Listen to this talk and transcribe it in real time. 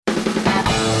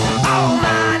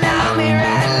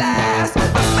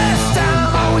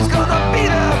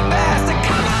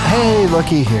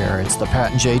Lucky here. It's the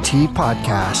Pat and JT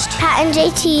podcast. Pat and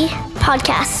JT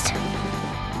podcast.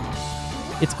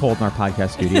 It's cold in our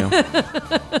podcast studio.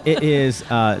 It is.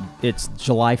 It's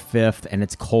July 5th, and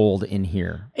it's cold in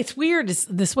here. It's weird.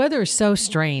 This weather is so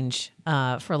strange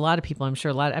for a lot of people. I'm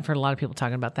sure I've heard a lot of people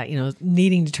talking about that. You know,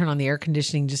 needing to turn on the air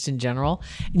conditioning just in general,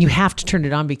 and you have to turn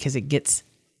it on because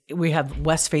we have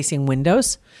west-facing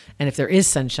windows, and if there is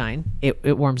sunshine,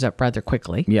 it warms up rather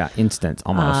quickly. Yeah, instant,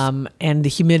 almost. And the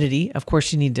humidity, of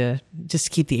course, you need to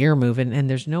just keep the air moving. And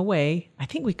there's no way. I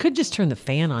think we could just turn the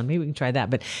fan on. Maybe we can try that.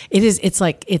 But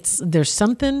there's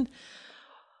something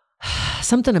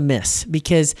amiss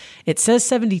because it says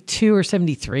 72 or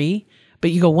 73,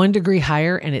 but you go 1 degree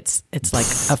higher and it's like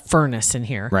a furnace in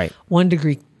here. Right. 1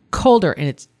 degree colder and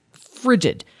it's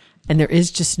frigid. And there is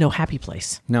just no happy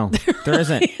place. No, there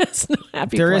isn't. There's no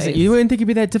happy There place. isn't. You wouldn't think it'd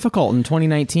be that difficult in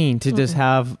 2019 to just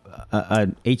have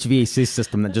an HVAC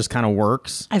system that just kind of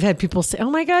works. I've had people say, "Oh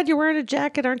my God, you're wearing a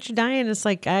jacket, aren't you dying?" It's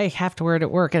like I have to wear it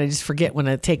at work, and I just forget when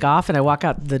I take off and I walk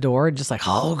out the door, and just like,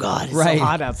 "Oh God, it's so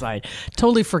hot outside."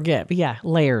 Totally forget. But yeah,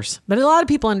 layers. But a lot of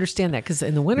people understand that because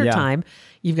in the wintertime,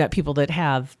 you've got people that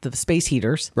have the space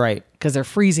heaters, right? Because they're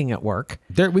freezing at work.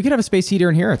 We could have a space heater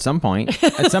in here at some point.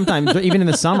 At some time, even in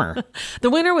the summer. The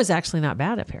winter was actually not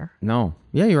bad up here. No,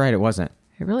 yeah, you're right. It wasn't.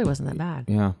 It really wasn't that bad.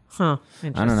 Yeah. Huh. I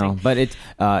don't know, but it's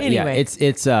anyway. yeah,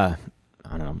 it's I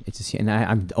don't know. It's just, and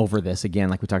I'm over this again,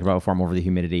 like we talked about before. I'm over the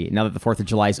humidity. Now that the 4th of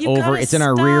July is over, it's in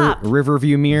our river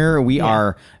view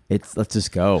mirror. Let's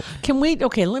just go. Can we?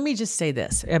 Okay, let me just say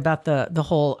this about the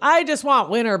whole. I just want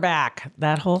winter back.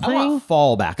 That whole thing. I want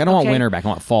fall back. I don't want winter back. I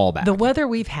want fall back. The weather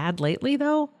we've had lately,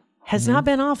 though, has not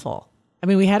been awful. I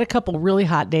mean, we had a couple really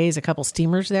hot days, a couple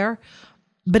steamers there,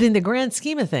 but in the grand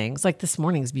scheme of things, like this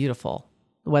morning's beautiful.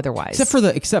 Weather-wise,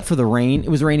 except for the rain, it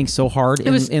was raining so hard. It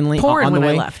was pouring on the when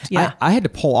way. I left. Yeah, I had to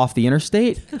pull off the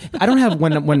interstate. I don't have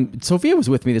when Sophia was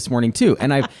with me this morning too,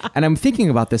 and I'm thinking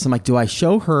about this. I'm like, do I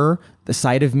show her the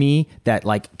side of me that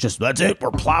like just that's it?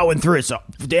 We're plowing through it. So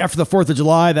the day after the 4th of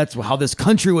July, that's how this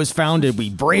country was founded.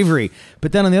 We bravery.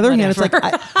 But then on the other hand, it's like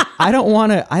I don't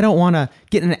want to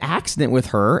get in an accident with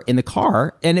her in the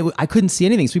car, and I couldn't see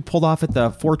anything. So we pulled off at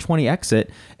the 420 exit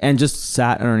and just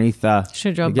sat underneath. Should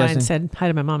have drove by and said hi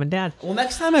to my mom and dad. Well,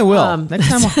 next time I will. Next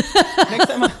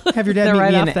time I'll have your dad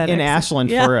meet me in Ashland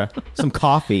for some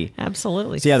coffee.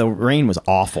 Absolutely. So yeah, the rain was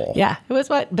awful. Yeah, it was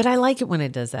but I like it when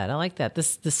it does that. I like that.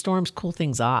 The storms cool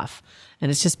things off, and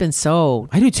it's just been so.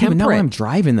 I do too. Temperate. But now I'm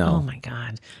driving though. Oh my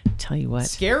God! I tell you what,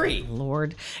 scary,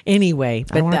 Lord. Anyway,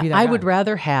 but I would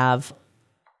rather have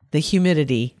the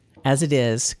humidity as it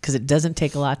is because it doesn't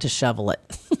take a lot to shovel it.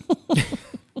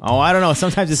 Oh, I don't know.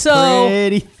 Sometimes it's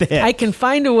pretty thick. I can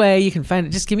find a way. You can find it.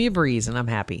 Just give me a breeze, and I'm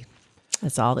happy.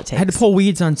 That's all that takes. I had to pull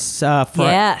weeds on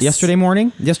yesterday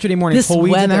morning. This pull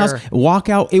weeds weather. in the house. Walk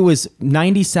out. It was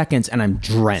 90 seconds, and I'm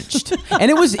drenched. And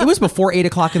it was before 8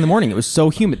 o'clock in the morning. It was so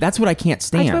humid. That's what I can't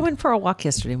stand. I went for a walk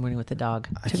yesterday morning with the dog.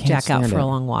 Took Jack out for a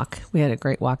long walk. We had a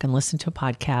great walk and listened to a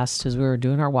podcast as we were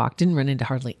doing our walk. Didn't run into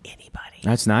hardly anybody.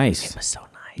 That's nice. It was so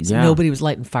nice. Yeah. Nobody was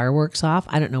lighting fireworks off.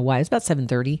 I don't know why. It's about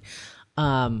 7:30.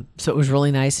 So it was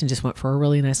really nice and just went for a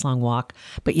really nice long walk.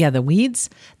 But yeah, the weeds,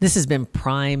 this has been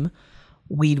prime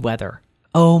weed weather.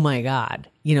 Oh my God.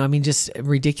 You know, I mean, just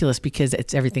ridiculous because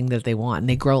it's everything that they want. And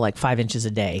they grow like 5 inches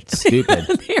a day. Stupid.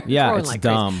 Yeah, it's like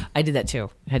dumb. Crazy. I did that too.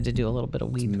 I had to do a little bit of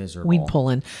weed miserable.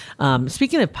 pulling.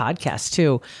 Speaking of podcasts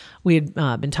too, we had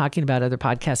been talking about other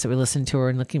podcasts that we listened to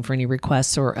and looking for any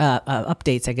requests or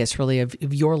updates, I guess, really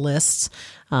of your lists.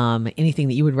 Anything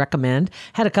that you would recommend.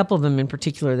 Had a couple of them in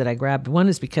particular that I grabbed. One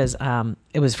is because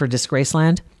it was for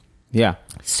Disgraceland. Yeah.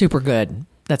 Super good.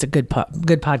 That's a good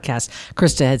podcast.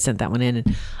 Krista had sent that one in,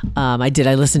 and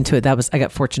I listened to it. I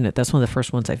got fortunate. That's one of the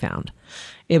first ones I found.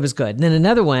 It was good. And then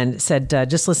another one said,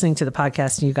 just listening to the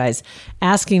podcast and you guys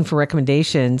asking for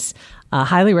recommendations,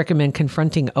 highly recommend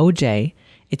Confronting OJ.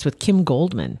 It's with Kim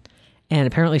Goldman. And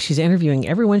apparently she's interviewing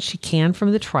everyone she can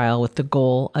from the trial with the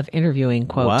goal of interviewing,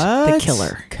 quote, the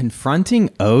killer. Confronting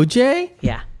OJ?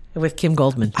 Yeah. With Kim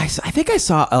Goldman. I think I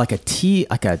saw like a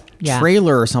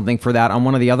trailer or something for that on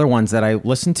one of the other ones that I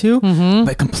listened to,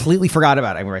 but completely forgot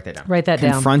about it. I can write that down. Write that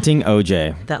down. Confronting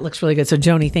OJ. That looks really good. So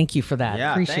Joni, thank you for that.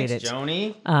 Yeah, appreciate thanks, it.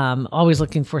 Joni. Always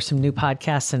looking for some new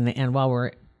podcasts, and while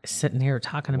we're sitting here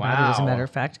talking about it, as a matter of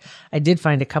fact, I did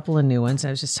find a couple of new ones. I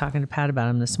was just talking to Pat about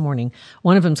them this morning.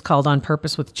 One of them's called On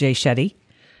Purpose with Jay Shetty.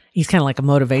 He's kind of like a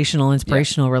motivational,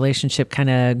 inspirational relationship kind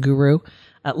of guru,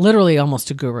 literally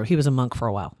almost a guru. He was a monk for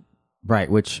a while.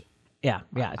 Right, which Yeah.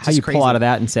 How you pull out of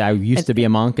that and say, I used to be a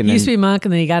monk. And used to be a monk,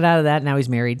 and then he got out of that. Now he's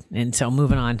married. And so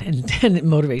moving on, and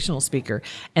motivational speaker.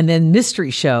 And then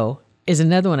Mystery Show is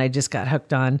another one I just got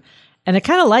hooked on. and I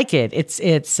kind of like it. It's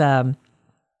a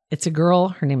girl.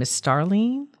 Her name is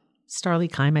Starlee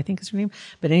Kime, I think is her name.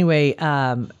 But anyway,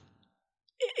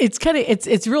 it's kind of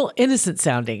it's real innocent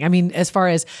sounding. I mean, as far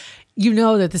as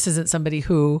that this isn't somebody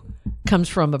who comes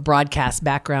from a broadcast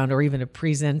background or even a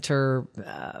presenter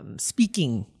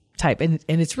speaking type, and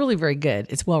it's really very good.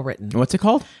 It's well written. What's it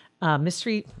called?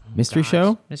 Mystery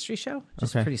Show. Mystery Show.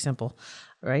 Just Okay. pretty simple,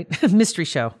 right? Mystery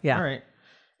Show. Yeah. All right.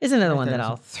 Is another one that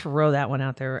I'll throw that one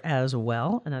out there as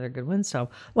well. Another good one. So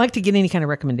like to get any kind of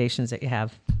recommendations that you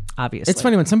have, obviously. It's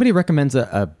funny when somebody recommends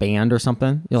a band or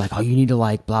something, you're like, oh, you need to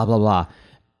like blah, blah, blah.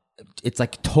 It's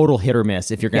like total hit or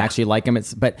miss if you're going to actually like them.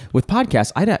 But with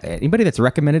podcasts, anybody that's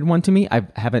recommended one to me, I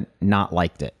haven't not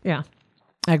liked it. Yeah,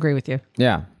 I agree with you.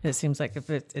 Yeah. It seems like if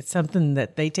it's something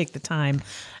that they take the time,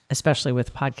 especially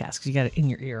with podcasts, because you got it in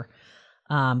your ear.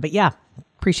 But yeah,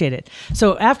 appreciate it.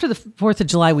 So after the 4th of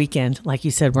July weekend, like you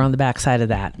said, we're on the backside of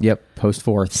that. Yep. Post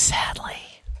 4th. Sadly,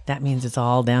 that means it's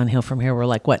all downhill from here. We're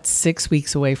like, 6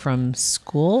 weeks away from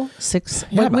school? When is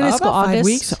school? about 5 August?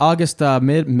 weeks. August,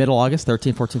 middle August,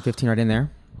 13, 14, 15, right in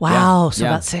there. Wow. Yeah. So Yeah.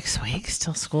 about 6 weeks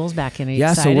till school's back in. Are you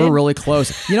Yeah, excited? so we're really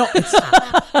close.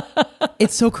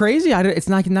 It's so crazy. It's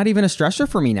not even a stressor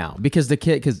for me now because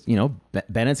Bennett's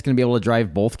going to be able to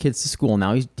drive both kids to school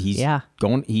now. He's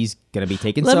going. He's going to be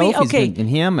taking Soph. And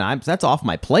him, and that's off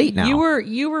my plate now. You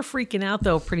were freaking out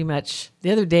though. Pretty much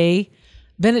the other day,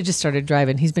 Bennett just started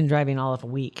driving. He's been driving all of a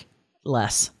week,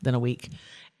 less than a week,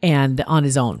 and on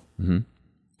his own. Mm-hmm.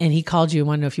 And he called you and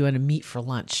wanted to know if you wanted to meet for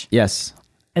lunch. Yes.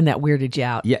 And that weirded you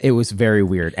out. Yeah, it was very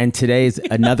weird. And today's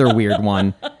another weird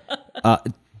one.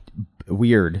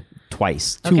 Weird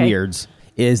twice. Two weirds.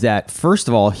 Is that, first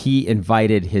of all, he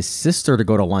invited his sister to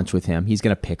go to lunch with him. He's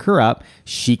going to pick her up.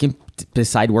 She can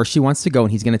decide where she wants to go,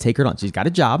 and he's going to take her to lunch. He's got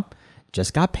a job,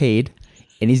 just got paid,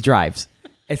 and he drives.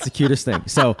 It's the cutest thing.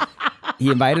 So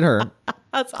he invited her.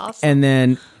 That's awesome.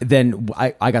 And then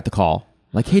I got the call.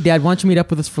 Like, hey, Dad, why don't you meet up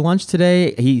with us for lunch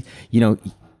today?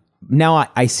 Now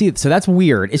I see it. So that's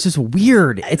weird. It's just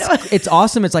weird. It's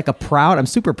awesome. It's like I'm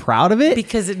super proud of it.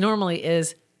 Because it normally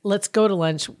is, let's go to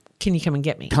lunch. Can you come and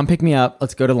get me? Come pick me up.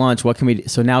 Let's go to lunch. What can we do?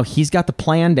 So now he's got the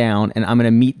plan down and I'm going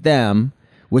to meet them,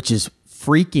 which is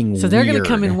freaking weird. So they're going to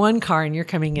come in one car and you're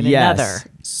coming in another.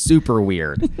 Super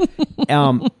weird. But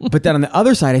then on the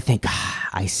other side, I think,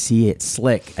 I see it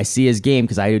slick. I see his game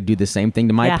because I would do the same thing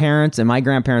to my parents and my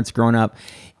grandparents growing up.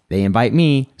 They invite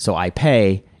me, so I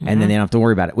pay, and then they don't have to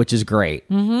worry about it, which is great.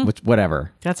 Mm-hmm.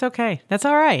 Whatever. That's okay. That's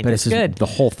all right. But it's it's just, good. The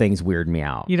whole thing's weirded me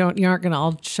out. You aren't going to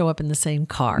all show up in the same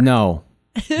car. No.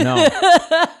 And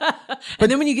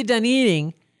then when you get done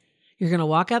eating, you're going to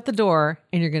walk out the door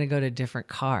and you're going to go to different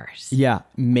cars. Yeah,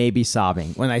 maybe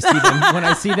sobbing when I see them. When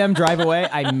I see them drive away,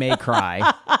 I may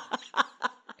cry.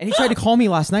 And he tried to call me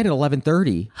last night at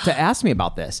 11:30 to ask me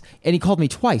about this. And he called me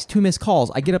twice, 2 missed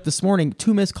calls. I get up this morning,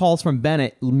 2 missed calls from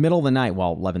Bennett, middle of the night.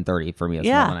 Well, 11:30 for me, it's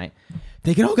middle of the night.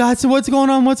 Thinking, oh God, so what's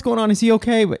going on? What's going on? Is he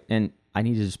okay? And I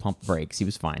need to just pump the brakes. He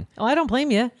was fine. Oh, I don't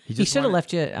blame you. He should have wanted-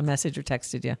 left you a message or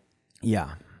texted you. Yeah.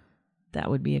 That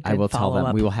would be a good I will tell follow-up.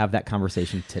 them. We will have that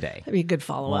conversation today. That'd be a good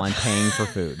follow-up. While I'm paying for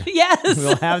food. Yes.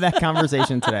 We'll have that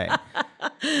conversation today.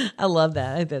 I love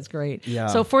that. I think that's great. Yeah.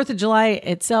 So 4th of July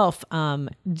itself,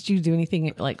 did you do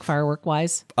anything like firework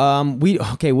wise?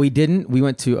 We didn't. We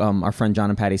went to our friend John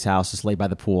and Patty's house, just laid by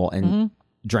the pool, and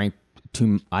drank.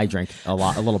 I drank a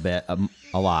little bit of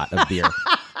beer.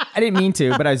 I didn't mean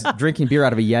to, but I was drinking beer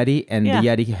out of a Yeti, and the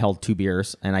Yeti held 2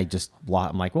 beers, and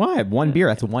I'm like, well, I have 1 beer.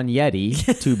 That's 1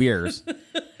 Yeti, 2 beers.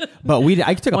 But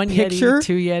I took One a picture. Yeti,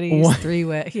 2 Yetis, 3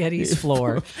 Yetis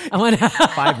floor.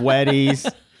 5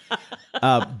 Weddies.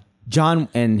 John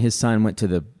and his son went to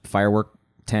the firework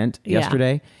tent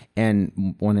yesterday,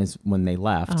 and when they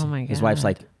left, his wife's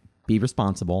like, "Be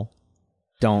responsible.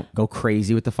 Don't go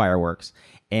crazy with the fireworks."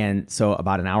 And so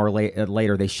about an hour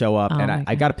later, they show up, and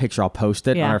I got a picture. I'll post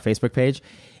it on our Facebook page.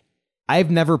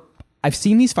 I've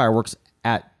seen these fireworks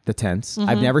at the tents.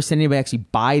 I've never seen anybody actually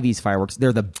buy these fireworks.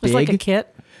 They're the big. It's like a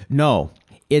kit. No,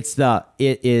 it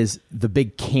is the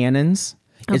big cannons.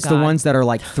 It's the ones that are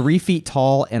like 3 feet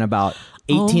tall and about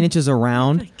 18 inches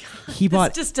around.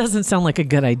 This just doesn't sound like a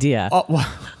good idea.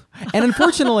 And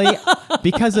unfortunately,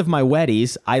 because of my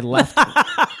Weddies, I left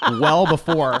well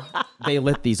before they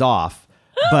lit these off.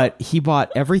 But he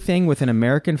bought everything with an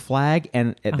American flag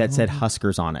and that said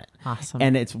Huskers on it. Awesome.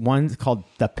 And it's one called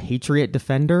the Patriot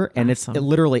Defender, and it's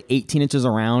literally 18 inches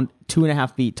around,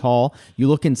 2.5 feet tall. You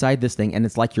look inside this thing, and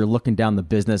it's like you're looking down the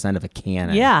business end of a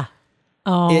cannon. Yeah.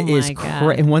 Oh, it is my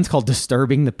God. and one's called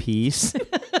Disturbing the Peace.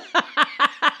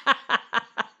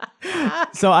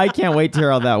 So I can't wait to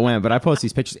hear how that went. But I post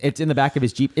these pictures. It's in the back of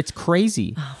his Jeep. It's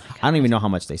crazy. Oh my God. I don't even know how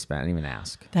much they spent. I didn't even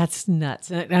ask. That's nuts.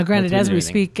 Now, granted, as we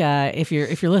speak, if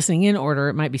you're listening in order,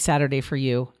 it might be Saturday for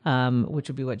you, which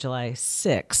would be July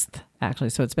 6th, actually.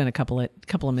 So it's been a couple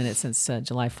of minutes since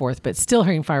July 4th, but still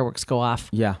hearing fireworks go off.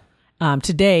 Yeah.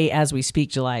 Today, as we speak,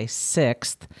 July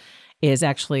 6th is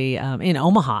actually in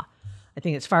Omaha. I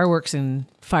think it's Fireworks and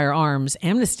Firearms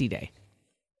Amnesty Day.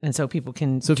 And so people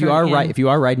can. So if you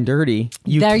are riding dirty,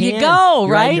 you go, right?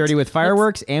 Riding dirty with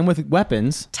fireworks and with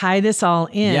weapons. Tie this all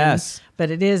in. Yes. But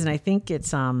it is, and I think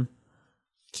it's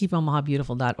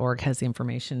keepomahabeautiful.org has the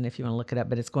information if you want to look it up.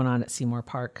 But it's going on at Seymour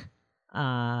Park,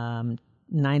 9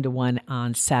 to 1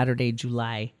 on Saturday,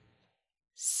 July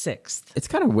 6th. It's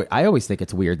kind of weird. I always think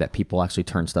it's weird that people actually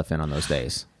turn stuff in on those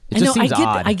days. It just seems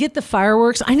odd. I get the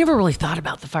fireworks. I never really thought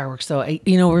about the fireworks, though.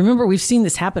 Remember, we've seen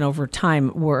this happen over time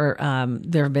where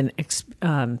there have been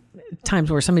times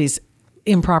where somebody's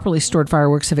improperly stored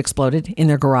fireworks have exploded in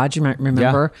their garage. You might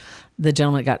remember the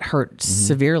gentleman that got hurt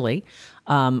severely,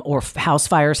 or house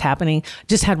fires happening.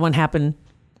 Just had one happen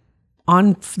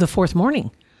on the fourth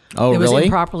morning. Oh, it was really?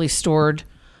 Improperly stored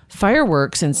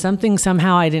fireworks, and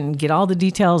somehow I didn't get all the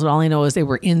details, but all I know is they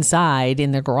were inside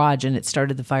in their garage and it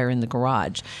started the fire in the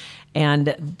garage.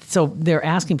 And so they're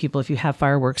asking people, if you have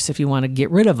fireworks, if you want to get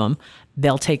rid of them,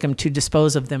 they'll take them to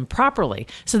dispose of them properly.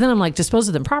 So then I'm like, dispose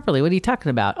of them properly? What are you talking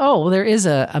about? Oh, well, there is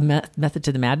a method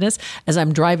to the madness. As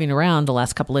I'm driving around the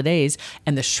last couple of days,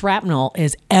 and the shrapnel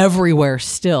is everywhere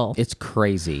still. It's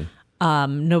crazy.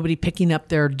 Nobody picking up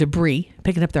their debris,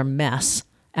 picking up their mess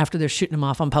after they're shooting them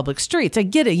off on public streets. I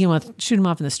get it. You want to shoot them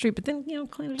off in the street, but then,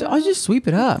 clean it up. I'll just sweep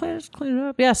it up. Clean it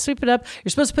up. Yeah, sweep it up. You're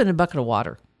supposed to put it in a bucket of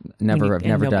water. I've never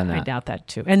done that. I doubt that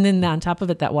too. And then on top of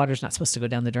it, that water's not supposed to go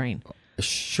down the drain.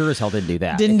 Sure as hell didn't do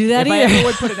that. Didn't do that if either. If I ever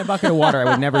would put it in a bucket of water, I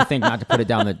would never think not to put it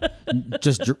down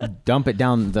just dump it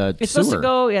down the it's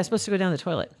sewer. It's supposed to go down the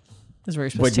toilet. Is where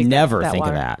you're supposed Would to take never that think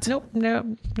water. of that.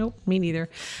 Nope, me neither.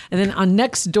 And then on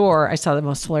Nextdoor, I saw the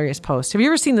most hilarious post. Have you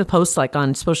ever seen the post like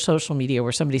on social media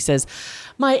where somebody says,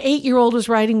 my 8-year-old was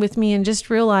riding with me and just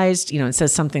realized, it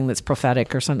says something that's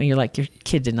prophetic or something. You're like, your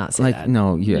kid did not say that.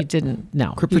 No, you didn't.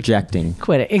 No. Quit projecting.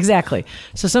 Quit it. Exactly.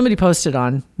 So somebody posted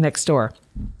on Nextdoor.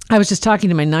 I was just talking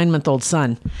to my 9-month-old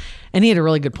son, and he had a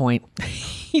really good point.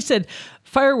 He said,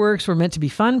 fireworks were meant to be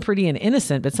fun, pretty, and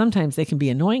innocent, but sometimes they can be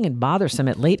annoying and bothersome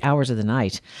at late hours of the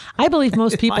night. I believe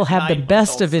most people have the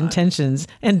best of intentions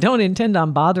and don't intend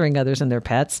on bothering others and their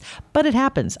pets, but it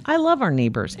happens. I love our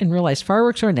neighbors and realize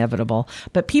fireworks are inevitable,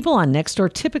 but people on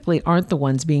Nextdoor typically aren't the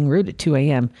ones being rude at 2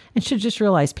 a.m. and should just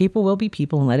realize people will be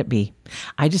people and let it be.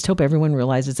 I just hope everyone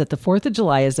realizes that the 4th of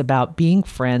July is about being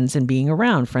friends and being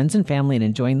around friends and family and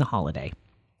enjoying the holiday.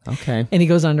 Okay. And he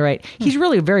goes on to write, he's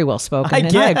really very well spoken,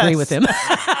 and I agree with him.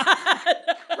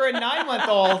 For a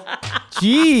 9-month-old.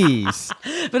 Jeez.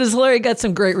 But it's hilarious. He got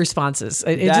some great responses.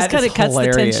 It That just kind is of cuts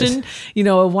hilarious. the tension,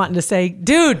 of wanting to say,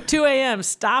 dude, 2 a.m.,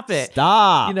 stop it.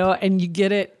 Stop. And you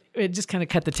get it. It just kind of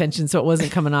cut the tension so it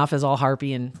wasn't coming off as all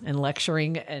harpy and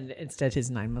lecturing. And instead,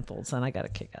 his 9-month-old son, I got a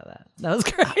kick out of that. That was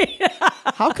great.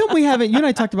 How come we haven't, you and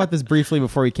I talked about this briefly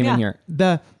before we came in here.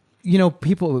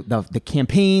 People, the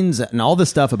campaigns and all the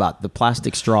stuff about the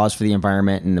plastic straws for the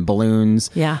environment and the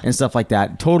balloons and stuff like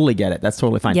that. Totally get it. That's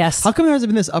totally fine. Yes. How come there hasn't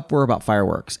been this uproar about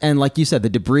fireworks? And like you said, the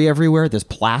debris everywhere, there's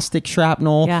plastic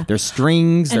shrapnel, there's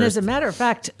strings. And as a matter of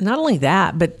fact, not only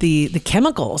that, but the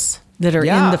chemicals that are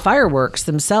in the fireworks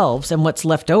themselves and what's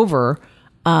left over,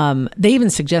 they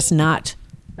even suggest not,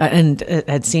 and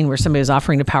had seen where somebody was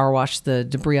offering to power wash the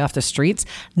debris off the streets,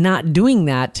 not doing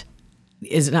that.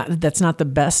 That's not the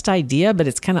best idea, but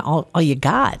it's kind of all you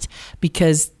got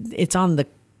because it's on the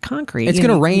concrete. It's going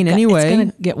to rain anyway. It's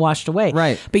going to get washed away.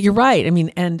 Right. But you're right. I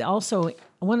mean, and also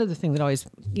one other thing that always,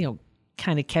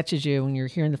 kind of catches you when you're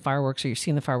hearing the fireworks or you're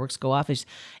seeing the fireworks go off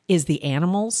is the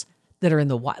animals that are in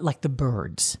the wild, like the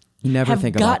birds. You never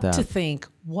think about that. Have got to think,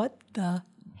 what the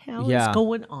hell is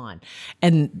going on?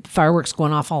 And fireworks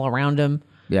going off all around them.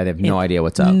 Yeah, they have no idea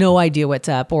what's up. No idea what's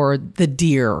up, or the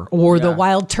deer, or the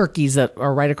wild turkeys that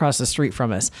are right across the street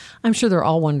from us. I'm sure they're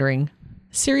all wondering,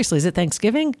 seriously, is it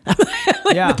Thanksgiving?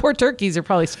 The poor turkeys are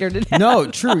probably scared to death. No,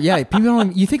 true. Yeah, people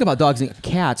don't. You think about dogs and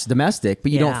cats, domestic,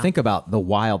 but you don't think about the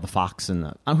wild, the fox and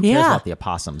the. Who cares about the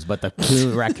opossums? But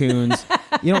the raccoons,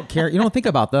 you don't care. You don't think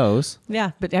about those.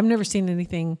 Yeah, but I've never seen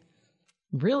anything.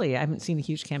 Really, I haven't seen a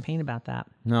huge campaign about that.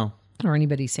 No, or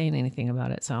anybody saying anything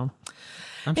about it. So.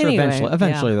 I'm sure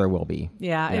eventually there will be.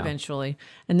 Yeah, eventually.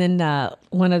 And then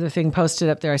one other thing posted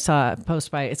up there, I saw a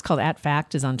post it's called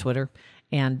 @fact is on Twitter.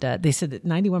 And they said that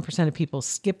 91% of people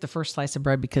skip the first slice of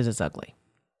bread because it's ugly.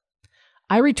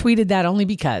 I retweeted that only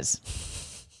because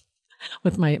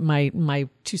with my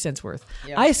 2 cents worth.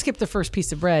 Yeah. I skipped the first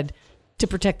piece of bread to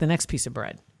protect the next piece of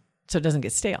bread so it doesn't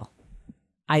get stale.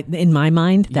 In my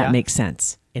mind, that Yeah. makes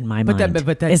sense. In my mind,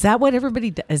 but that- is that what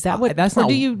everybody does? Is that what? That's or not-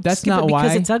 do you that's skip not it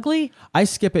because why- it's ugly? I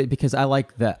skip it because I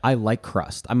like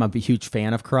crust. I'm a huge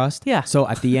fan of crust. Yeah. So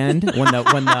at the end, when the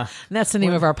And that's the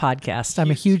name of our podcast.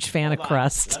 I'm a huge fan of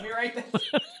crust. Let me write this.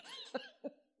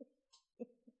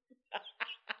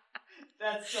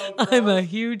 That's so gross. I'm a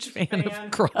huge fan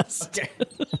of crust.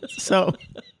 So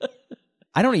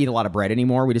I don't eat a lot of bread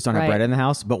anymore. We just don't have Right. bread in the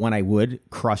house. But when I would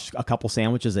crush a couple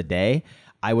sandwiches a day,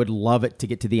 I would love it to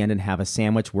get to the end and have a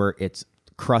sandwich where it's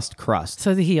crust.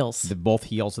 So the heels. Both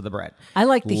heels of the bread. I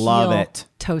like the love heel it.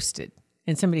 toasted.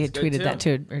 And somebody had tweeted that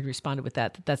too, or responded with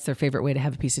that that's their favorite way to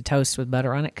have a piece of toast with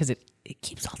butter on it because it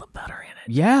keeps all the butter in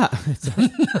it. Yeah.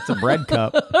 It's a bread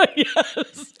cup.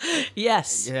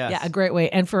 Yes. Yeah, a great way.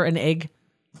 And for an egg,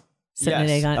 setting an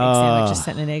Yes. egg on egg sandwich, just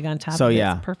setting an egg on top So, of it.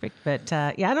 yeah. It's perfect. But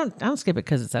I don't skip it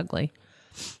because it's ugly.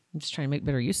 I'm just trying to make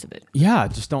better use of it. Yeah,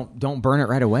 just don't burn it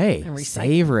right away. And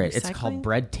Savor it. It's recycling? called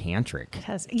bread tantric.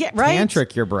 Right.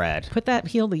 Tantric your bread. Put that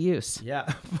heel to use.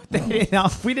 Yeah. Now,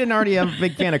 if we didn't already have a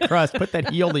big fan of crust, put that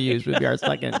heel to use would be our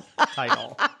second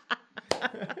title.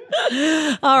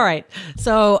 All right.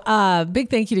 So big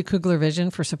thank you to Kugler Vision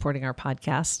for supporting our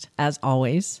podcast, as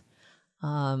always.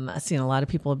 I've seen a lot of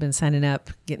people have been signing up,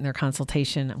 getting their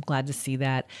consultation. I'm glad to see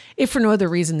that. If for no other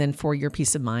reason than for your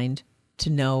peace of mind, to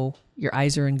know your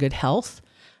eyes are in good health,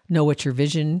 know what your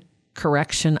vision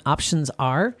correction options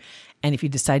are. And if you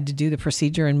decide to do the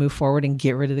procedure and move forward and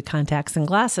get rid of the contacts and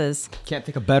glasses, Can't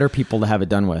think of better people to have it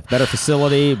done with. Better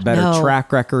facility, better No.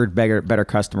 track record, better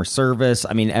customer service.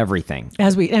 I mean, everything.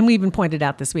 we even pointed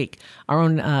out this week, our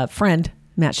own friend,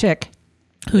 Matt Schick,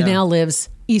 who now lives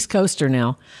East Coaster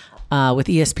now with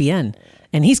ESPN.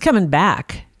 And he's coming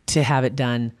back to have it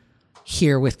done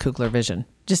here with Kugler Vision.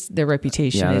 Just their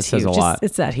reputation Yeah, that is says huge. a lot.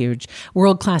 It's that huge.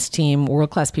 World-class team,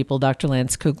 world-class people. Dr.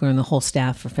 Lance Kugler and the whole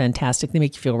staff are fantastic. They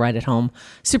make you feel right at home.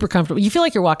 Super comfortable. You feel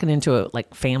like you're walking into a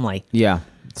family. Yeah,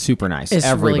 super nice. It's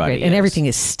Everybody really great. And is. everything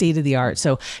is state of the art.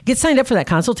 So get signed up for that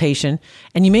consultation.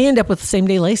 And you may end up with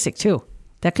same-day LASIK too.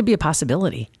 That could be a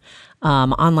possibility.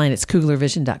 Online, it's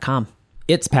kuglervision.com.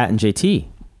 It's Pat and JT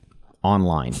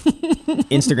online.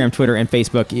 Instagram, Twitter, and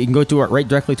Facebook. You can go to right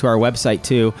directly to our website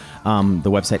too. The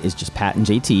website is just Pat and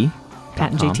JT.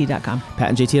 PatandJT.com.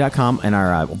 PatandJT.com and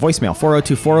our voicemail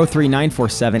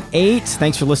 402-403-9478.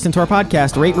 Thanks for listening to our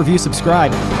podcast. Rate, review,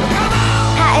 subscribe.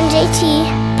 Pat and JT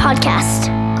Podcast,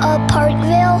 a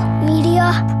Parkville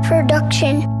Media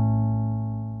Production.